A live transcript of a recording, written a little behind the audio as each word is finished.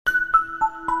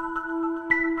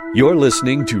You're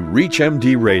listening to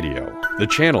ReachMD Radio, the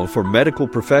channel for medical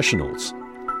professionals.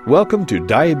 Welcome to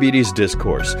Diabetes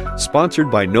Discourse,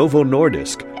 sponsored by Novo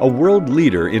Nordisk, a world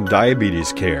leader in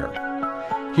diabetes care.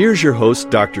 Here's your host,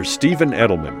 Dr. Stephen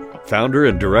Edelman, founder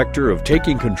and director of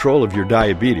Taking Control of Your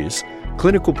Diabetes,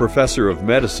 clinical professor of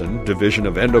medicine, Division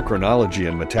of Endocrinology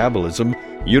and Metabolism,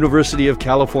 University of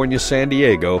California, San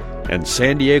Diego, and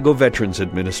San Diego Veterans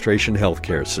Administration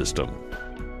Healthcare System.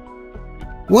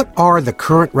 What are the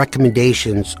current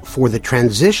recommendations for the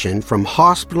transition from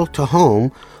hospital to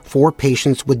home for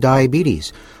patients with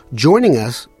diabetes? Joining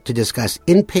us to discuss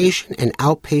inpatient and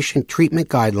outpatient treatment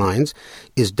guidelines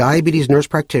is diabetes nurse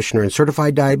practitioner and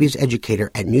certified diabetes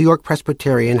educator at New York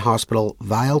Presbyterian Hospital,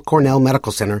 Weill Cornell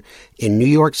Medical Center in New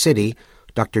York City,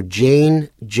 Dr. Jane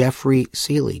Jeffrey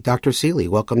Seeley. Dr. Seeley,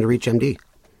 welcome to ReachMD.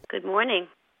 Good morning.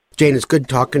 Jane, it's good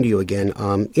talking to you again.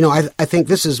 I think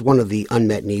this is one of the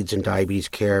unmet needs in diabetes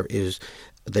care is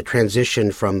the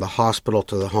transition from the hospital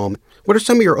to the home. What are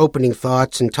some of your opening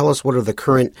thoughts, and tell us what are the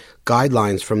current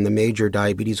guidelines from the major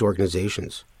diabetes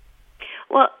organizations?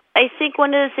 Well, I think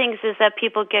one of the things is that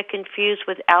people get confused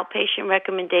with outpatient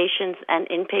recommendations and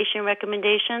inpatient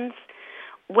recommendations.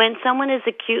 When someone is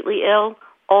acutely ill,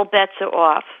 all bets are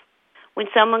off. When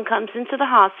someone comes into the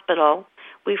hospital,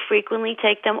 we frequently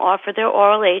take them off of their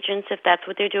oral agents if that's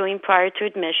what they're doing prior to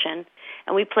admission,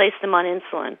 and we place them on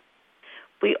insulin.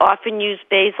 We often use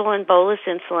basal and bolus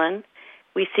insulin.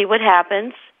 We see what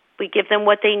happens. We give them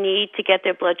what they need to get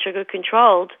their blood sugar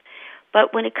controlled.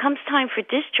 But when it comes time for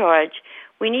discharge,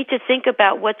 we need to think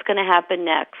about what's going to happen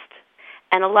next.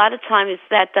 And a lot of times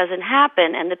that doesn't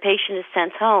happen, and the patient is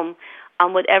sent home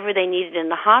on whatever they needed in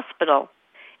the hospital.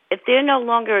 If they're no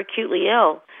longer acutely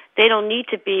ill, they don't need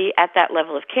to be at that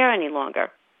level of care any longer.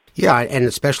 Yeah, and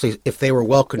especially if they were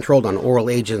well controlled on oral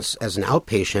agents as an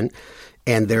outpatient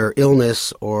and their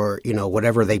illness or,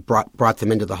 whatever they brought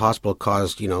them into the hospital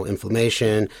caused,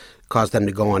 inflammation, caused them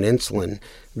to go on insulin,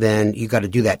 then you got to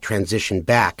do that transition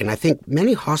back. And I think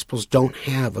many hospitals don't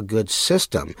have a good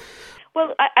system.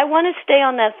 Well, I want to stay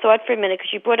on that thought for a minute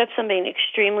because you brought up something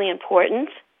extremely important.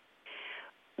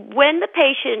 When the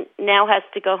patient now has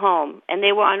to go home and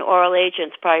they were on oral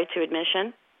agents prior to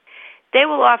admission, they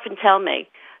will often tell me,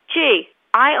 gee,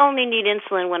 I only need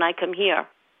insulin when I come here.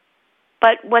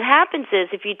 But what happens is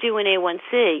if you do an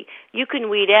A1C, you can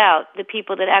weed out the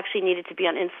people that actually needed to be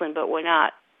on insulin but were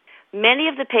not. Many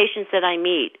of the patients that I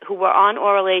meet who were on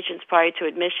oral agents prior to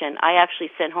admission, I actually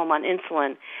sent home on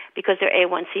insulin because their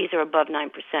A1Cs are above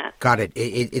 9%. Got it.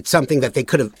 It's something that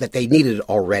they needed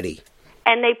already.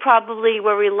 And they probably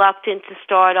were reluctant to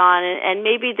start on, and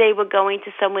maybe they were going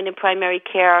to someone in primary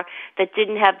care that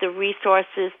didn't have the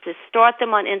resources to start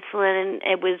them on insulin, and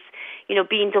it was,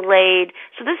 being delayed.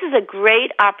 So this is a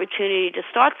great opportunity to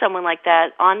start someone like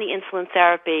that on the insulin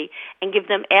therapy and give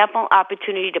them ample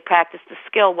opportunity to practice the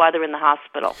skill while they're in the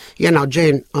hospital. Yeah, now,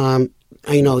 Jane,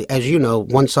 as you know,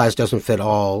 one size doesn't fit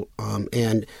all.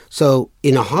 And so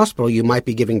in a hospital, you might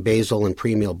be giving basal and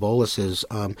pre-meal boluses,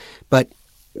 but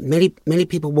many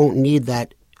people won't need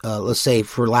that, let's say,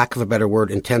 for lack of a better word,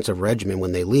 intensive regimen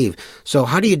when they leave. So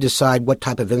how do you decide what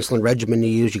type of insulin regimen to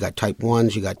use? You got type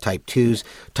 1s, you got type 2s.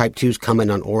 Type 2s come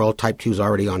in on oral, type 2s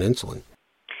already on insulin.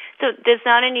 So there's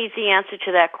not an easy answer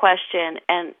to that question.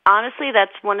 And honestly,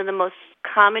 that's one of the most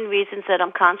common reasons that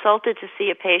I'm consulted to see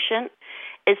a patient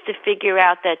is to figure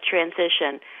out that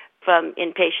transition from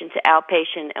inpatient to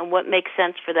outpatient and what makes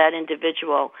sense for that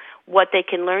individual, what they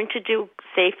can learn to do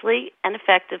safely and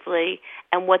effectively,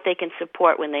 and what they can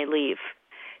support when they leave.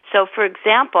 So, for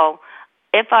example,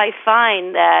 if I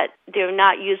find that they're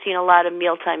not using a lot of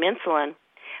mealtime insulin,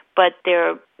 but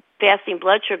their fasting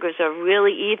blood sugars are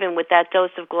really even with that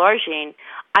dose of glargine,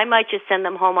 I might just send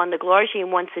them home on the glargine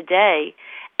once a day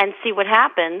and see what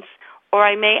happens, or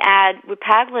I may add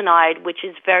ripaglinide, which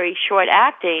is very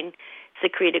short-acting,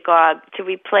 secretagogue, to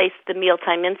replace the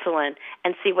mealtime insulin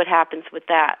and see what happens with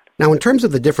that. Now, in terms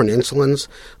of the different insulins,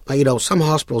 some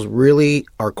hospitals really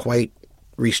are quite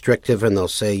restrictive, and they'll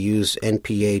say use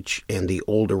NPH and the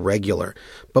older regular.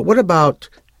 But what about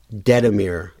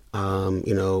Detamir,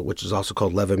 which is also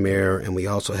called Levemir, and we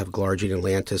also have Glargine and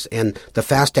Lantus, and the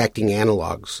fast-acting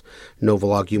analogs,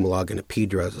 Novolog, Humalog, and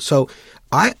Apidra. So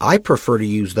I prefer to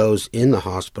use those in the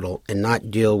hospital and not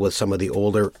deal with some of the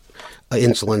older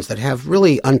insulins that have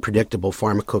really unpredictable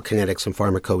pharmacokinetics and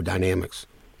pharmacodynamics.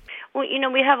 Well,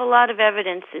 we have a lot of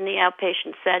evidence in the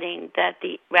outpatient setting that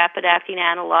the rapid-acting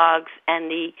analogs and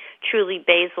the truly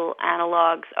basal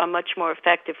analogs are much more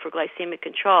effective for glycemic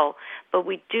control. But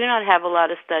we do not have a lot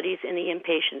of studies in the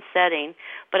inpatient setting.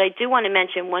 But I do want to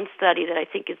mention one study that I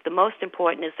think is the most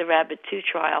important is the RABBIT-2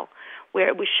 trial, where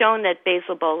it was shown that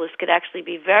basal bolus could actually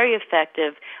be very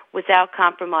effective without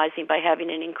compromising by having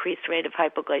an increased rate of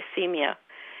hypoglycemia.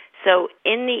 So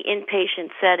in the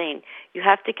inpatient setting, you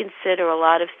have to consider a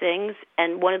lot of things,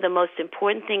 and one of the most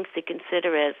important things to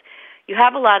consider is you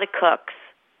have a lot of cooks.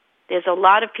 There's a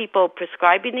lot of people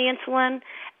prescribing the insulin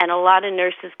and a lot of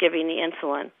nurses giving the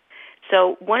insulin.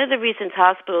 So one of the reasons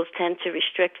hospitals tend to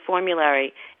restrict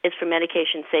formulary is for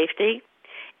medication safety.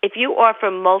 If you offer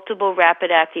multiple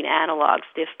rapid-acting analogs,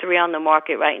 there's 3 on the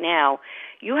market right now,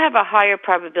 you have a higher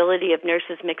probability of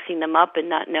nurses mixing them up and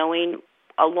not knowing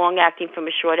a long-acting from a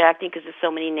short-acting because there's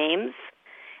so many names.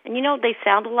 And they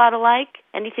sound a lot alike.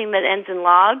 Anything that ends in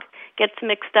log gets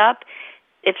mixed up.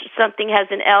 If something has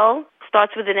an L,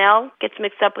 starts with an L, gets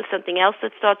mixed up with something else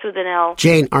that starts with an L.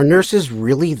 Jane, are nurses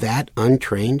really that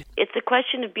untrained? It's a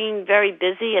question of being very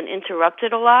busy and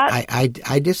interrupted a lot.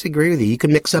 I disagree with you. You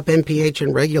can mix up NPH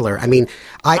and regular. I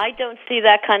don't see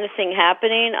that kind of thing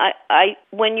happening.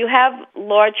 When you have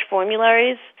large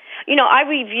formularies, I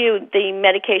reviewed the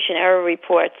medication error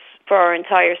reports for our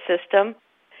entire system,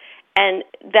 and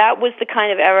that was the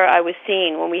kind of error I was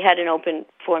seeing when we had an open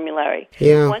formulary.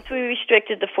 Yeah. Once we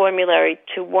restricted the formulary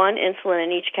to 1 insulin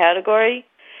in each category,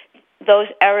 those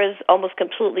errors almost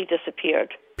completely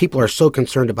disappeared. People are so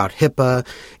concerned about HIPAA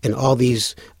and all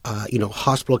these,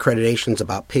 hospital accreditations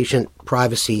about patient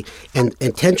privacy, and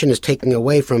attention is taken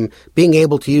away from being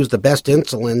able to use the best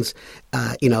insulins,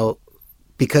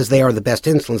 because they are the best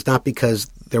insulins, not because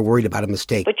they're worried about a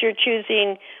mistake. But you're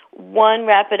choosing 1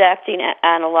 rapid-acting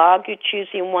analog, you're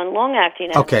choosing 1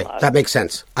 long-acting analog. Okay, that makes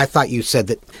sense. I thought you said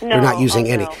that you're not using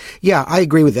any. No. Yeah, I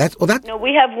agree with that. No,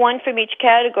 we have 1 from each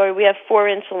category. We have 4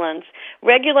 insulins.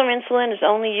 Regular insulin is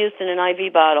only used in an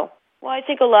IV bottle. Well, I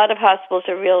think a lot of hospitals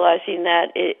are realizing that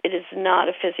it is not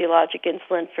a physiologic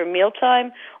insulin for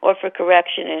mealtime or for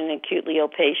correction in an acutely ill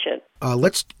patient.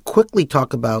 Let's quickly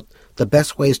talk about the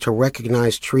best ways to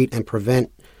recognize, treat, and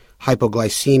prevent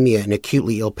hypoglycemia in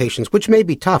acutely ill patients, which may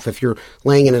be tough if you're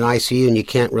laying in an ICU and you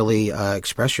can't really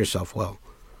express yourself well.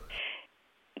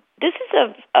 This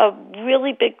is a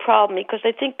really big problem because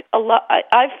I think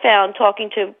I've found, talking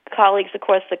to colleagues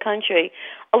across the country,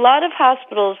 a lot of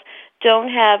hospitals don't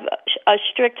have a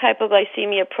strict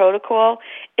hypoglycemia protocol.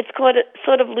 It's called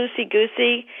sort of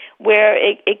loosey-goosey, where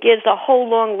it gives a whole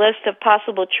long list of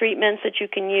possible treatments that you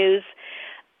can use.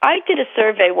 I did a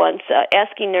survey once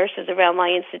asking nurses around my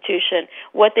institution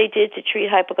what they did to treat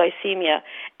hypoglycemia,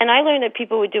 and I learned that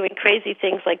people were doing crazy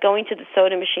things like going to the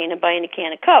soda machine and buying a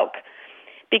can of Coke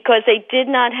because they did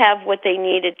not have what they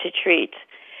needed to treat.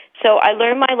 So I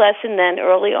learned my lesson then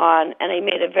early on, and I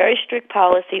made a very strict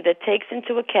policy that takes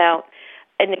into account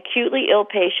an acutely ill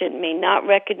patient may not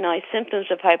recognize symptoms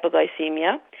of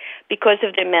hypoglycemia because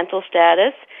of their mental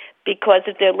status, because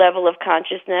of their level of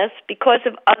consciousness, because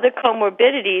of other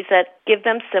comorbidities that give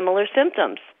them similar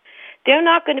symptoms. They're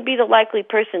not going to be the likely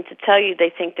person to tell you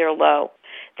they think they're low.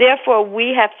 Therefore,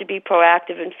 we have to be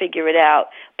proactive and figure it out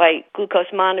by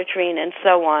glucose monitoring and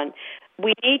so on.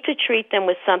 We need to treat them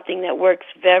with something that works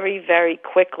very, very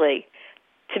quickly.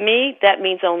 To me, that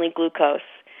means only glucose.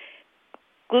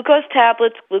 Glucose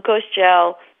tablets, glucose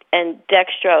gel, and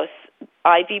dextrose,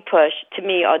 IV push, to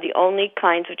me, are the only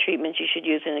kinds of treatments you should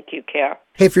use in acute care.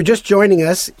 Hey, if you're just joining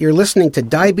us, you're listening to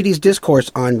Diabetes Discourse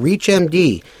on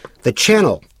ReachMD, the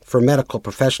channel for medical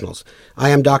professionals. I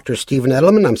am Dr. Stephen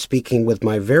Edelman. I'm speaking with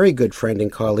my very good friend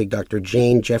and colleague, Dr.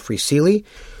 Jane Jeffrey Seeley.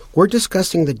 We're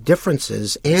discussing the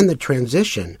differences and the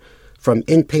transition from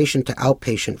inpatient to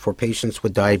outpatient for patients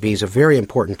with diabetes, a very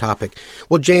important topic.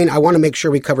 Well, Jane, I want to make sure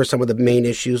we cover some of the main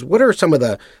issues. What are some of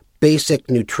the basic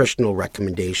nutritional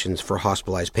recommendations for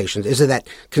hospitalized patients? Is it that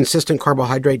consistent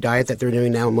carbohydrate diet that they're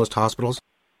doing now in most hospitals?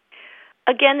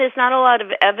 Again, there's not a lot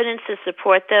of evidence to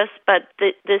support this, but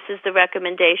this is the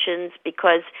recommendations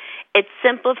because it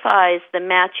simplifies the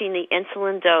matching the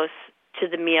insulin dose to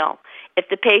the meal. If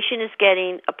the patient is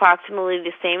getting approximately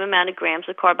the same amount of grams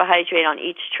of carbohydrate on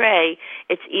each tray,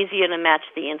 it's easier to match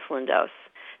the insulin dose.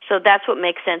 So that's what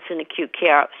makes sense in acute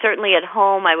care. Certainly at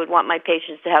home, I would want my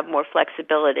patients to have more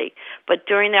flexibility. But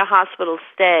during their hospital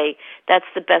stay, that's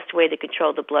the best way to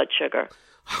control the blood sugar.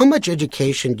 How much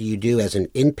education do you do as an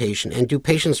inpatient, and do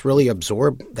patients really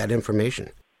absorb that information?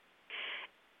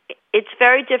 It's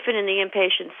very different in the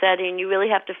inpatient setting. You really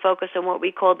have to focus on what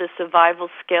we call the survival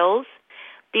skills.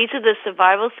 These are the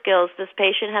survival skills this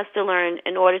patient has to learn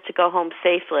in order to go home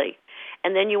safely.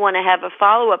 and then you want to have a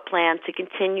follow-up plan to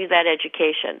continue that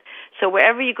education. So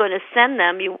wherever you're going to send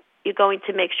them, you're going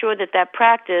to make sure that that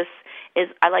practice is,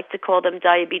 I like to call them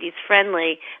diabetes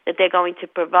friendly, that they're going to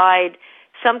provide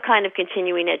some kind of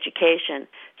continuing education.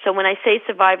 So when I say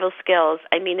survival skills,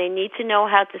 I mean they need to know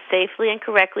how to safely and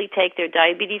correctly take their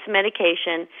diabetes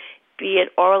medication, be it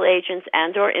oral agents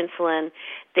and or insulin.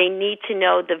 They need to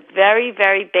know the very,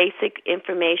 very basic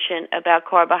information about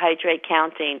carbohydrate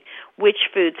counting, which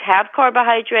foods have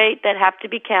carbohydrate that have to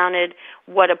be counted,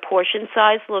 what a portion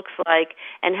size looks like,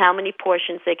 and how many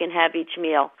portions they can have each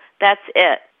meal. That's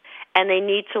it. And they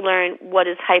need to learn what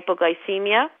is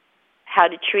hypoglycemia, how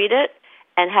to treat it,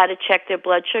 and how to check their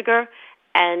blood sugar,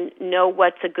 and know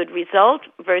what's a good result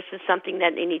versus something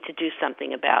that they need to do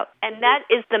something about. And that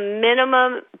is the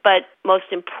minimum but most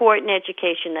important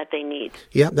education that they need.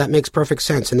 Yeah, that makes perfect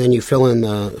sense. And then you fill in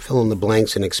the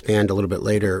blanks and expand a little bit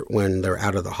later when they're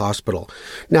out of the hospital.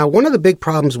 Now, one of the big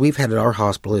problems we've had at our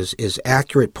hospital is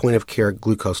accurate point-of-care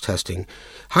glucose testing.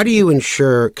 How do you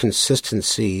ensure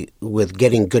consistency with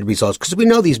getting good results? Because we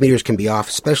know these meters can be off,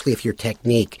 especially if your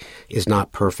technique is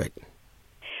not perfect.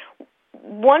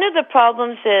 One of the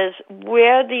problems is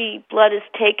where the blood is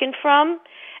taken from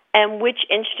and which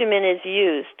instrument is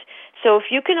used. So if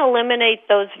you can eliminate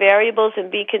those variables and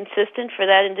be consistent for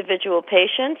that individual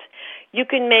patient, you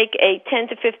can make a 10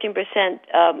 to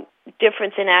 15%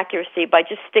 difference in accuracy by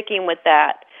just sticking with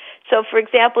that. So, for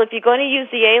example, if you're going to use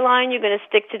the A-line, you're going to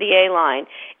stick to the A-line.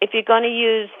 If you're going to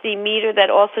use the meter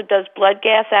that also does blood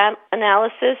gas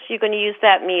analysis, you're going to use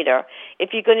that meter.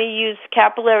 If you're going to use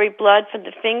capillary blood from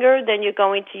the finger, then you're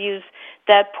going to use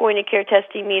that point-of-care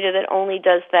testing meter that only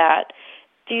does that.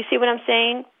 Do you see what I'm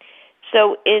saying?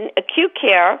 So in acute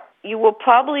care, you will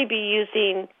probably be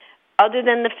using, other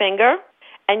than the finger,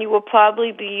 and you will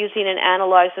probably be using an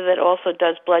analyzer that also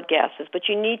does blood gases. But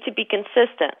you need to be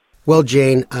consistent. Well,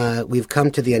 Jane, we've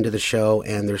come to the end of the show,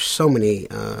 and there's so many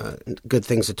good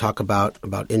things to talk about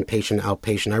inpatient,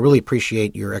 outpatient. I really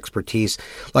appreciate your expertise.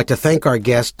 I'd like to thank our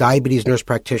guest, diabetes nurse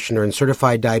practitioner and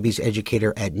certified diabetes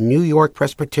educator at New York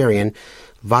Presbyterian,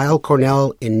 Weill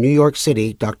Cornell in New York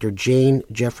City, Dr. Jane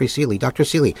Jeffrey Seeley. Dr.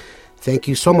 Seeley, thank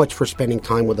you so much for spending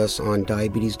time with us on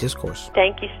Diabetes Discourse.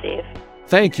 Thank you, Steve.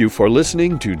 Thank you for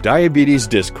listening to Diabetes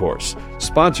Discourse,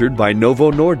 sponsored by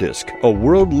Novo Nordisk, a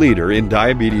world leader in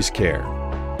diabetes care.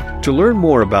 To learn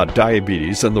more about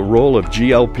diabetes and the role of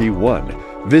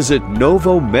GLP-1, visit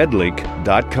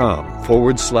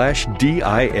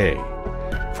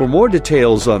novomedlink.com/DIA. For more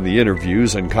details on the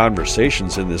interviews and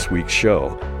conversations in this week's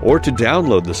show, or to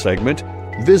download the segment,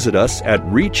 visit us at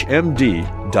reachmd.com.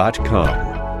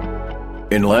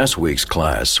 In last week's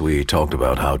class, we talked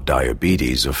about how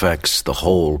diabetes affects the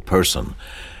whole person,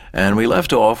 and we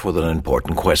left off with an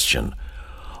important question.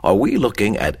 Are we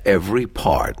looking at every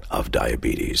part of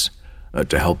diabetes?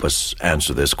 To help us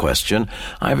answer this question,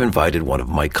 I've invited one of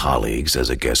my colleagues as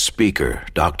a guest speaker,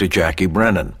 Dr. Jackie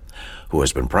Brennan, who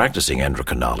has been practicing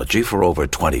endocrinology for over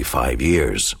 25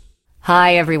 years.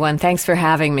 Hi, everyone. Thanks for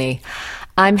having me.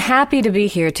 I'm happy to be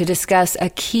here to discuss a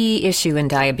key issue in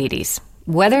diabetes,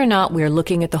 whether or not we're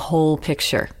looking at the whole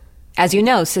picture. As you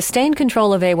know, sustained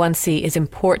control of A1C is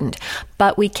important,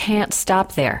 but we can't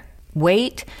stop there.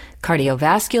 Weight,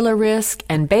 cardiovascular risk,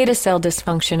 and beta cell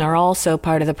dysfunction are also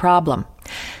part of the problem.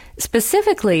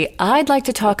 Specifically, I'd like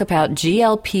to talk about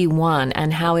GLP-1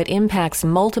 and how it impacts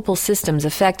multiple systems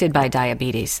affected by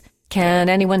diabetes. Can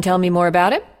anyone tell me more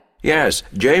about it? Yes,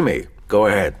 Jamie, go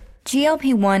ahead.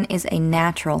 GLP-1 is a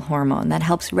natural hormone that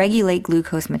helps regulate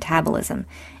glucose metabolism,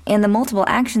 and the multiple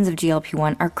actions of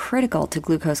GLP-1 are critical to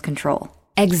glucose control.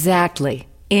 Exactly.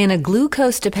 In a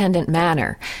glucose-dependent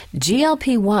manner,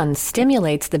 GLP-1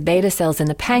 stimulates the beta cells in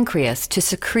the pancreas to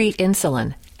secrete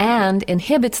insulin and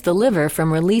inhibits the liver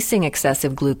from releasing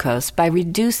excessive glucose by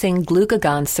reducing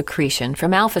glucagon secretion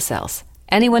from alpha cells.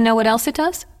 Anyone know what else it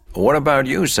does? What about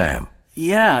you, Sam?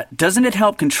 Yeah, doesn't it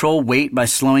help control weight by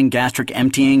slowing gastric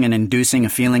emptying and inducing a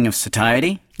feeling of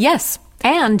satiety? Yes,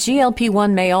 and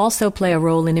GLP-1 may also play a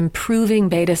role in improving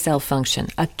beta cell function,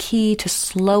 a key to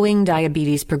slowing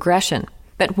diabetes progression.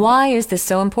 But why is this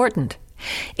so important?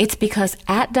 It's because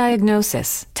at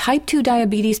diagnosis, type 2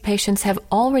 diabetes patients have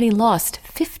already lost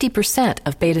 50%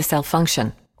 of beta cell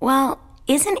function. Well,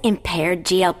 isn't impaired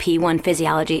GLP-1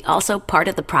 physiology also part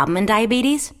of the problem in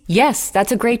diabetes? Yes,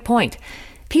 that's a great point.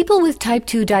 People with type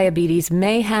 2 diabetes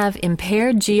may have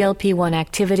impaired GLP-1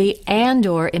 activity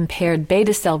and/or impaired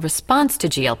beta cell response to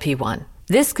GLP-1.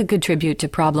 This could contribute to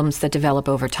problems that develop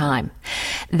over time.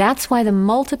 That's why the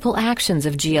multiple actions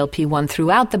of GLP-1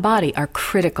 throughout the body are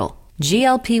critical.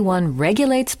 GLP-1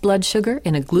 regulates blood sugar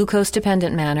in a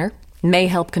glucose-dependent manner, may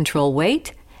help control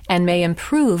weight, and may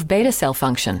improve beta cell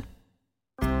function.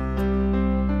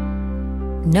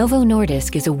 Novo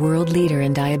Nordisk is a world leader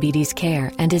in diabetes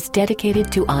care and is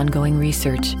dedicated to ongoing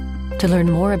research. To learn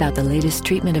more about the latest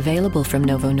treatment available from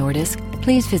Novo Nordisk,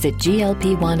 please visit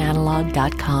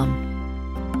glp1analog.com.